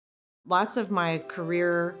Lots of my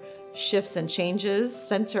career shifts and changes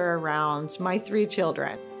center around my 3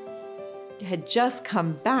 children. I had just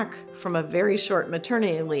come back from a very short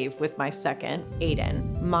maternity leave with my second,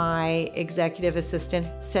 Payton. My executive assistant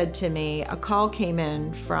said to me, a call came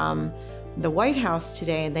in from the White House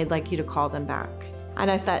today and they'd like you to call them back. And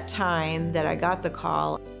at that time that I got the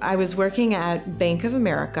call, I was working at Bank of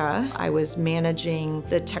America. I was managing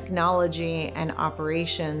the technology and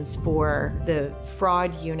operations for the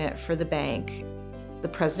fraud unit for the bank. The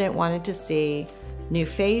president wanted to see new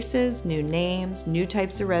faces, new names, new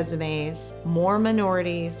types of resumes, more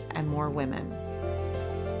minorities, and more women.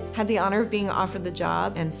 Had the honor of being offered the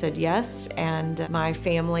job and said yes, and my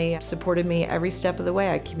family supported me every step of the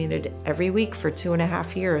way. I commuted every week for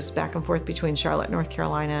 2.5 years back and forth between Charlotte, North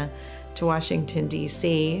Carolina to Washington,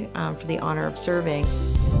 D.C. For the honor of serving.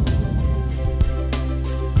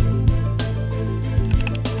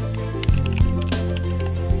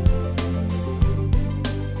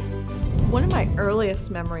 One of my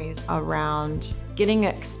earliest memories around getting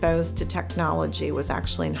exposed to technology was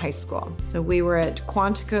actually in high school. So we were at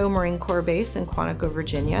Quantico Marine Corps Base in Quantico,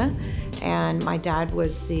 Virginia, and my dad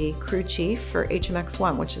was the crew chief for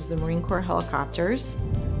HMX-1, which is the Marine Corps helicopters.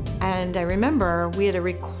 And I remember we had a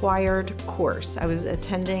required course. I was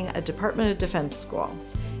attending a Department of Defense school.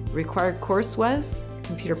 The required course was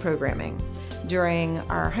computer programming. During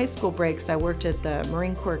our high school breaks, I worked at the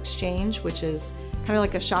Marine Corps Exchange, which is kind of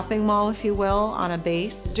like a shopping mall, if you will, on a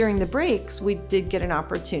base. During the breaks, we did get an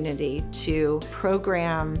opportunity to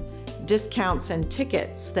program discounts and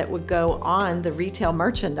tickets that would go on the retail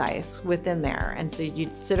merchandise within there. And so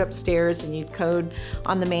you'd sit upstairs and you'd code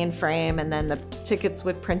on the mainframe, and then the tickets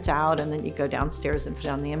would print out, and then you'd go downstairs and put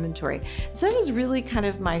on the inventory. So that was really kind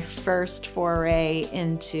of my first foray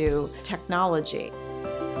into technology.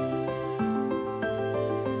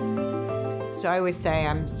 So I always say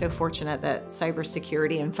I'm so fortunate that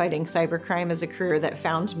cybersecurity and fighting cybercrime is a career that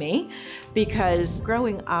found me, because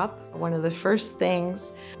growing up, one of the first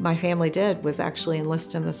things my family did was actually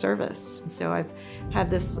enlist in the service. So I've had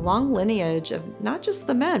this long lineage of not just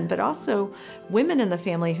the men, but also women in the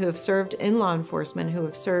family who have served in law enforcement, who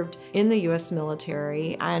have served in the US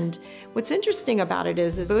military. And what's interesting about it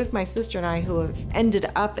is both my sister and I, who have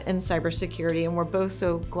ended up in cybersecurity, and we're both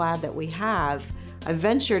so glad that we have, I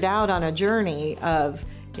ventured out on a journey of,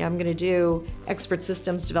 I'm going to do expert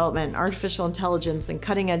systems development, artificial intelligence, and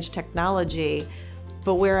cutting edge technology.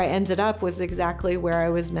 But where I ended up was exactly where I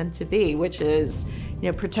was meant to be, which is,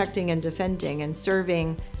 protecting and defending and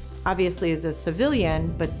serving, obviously as a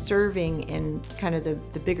civilian, but serving in kind of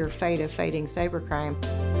the bigger fight of fighting cybercrime.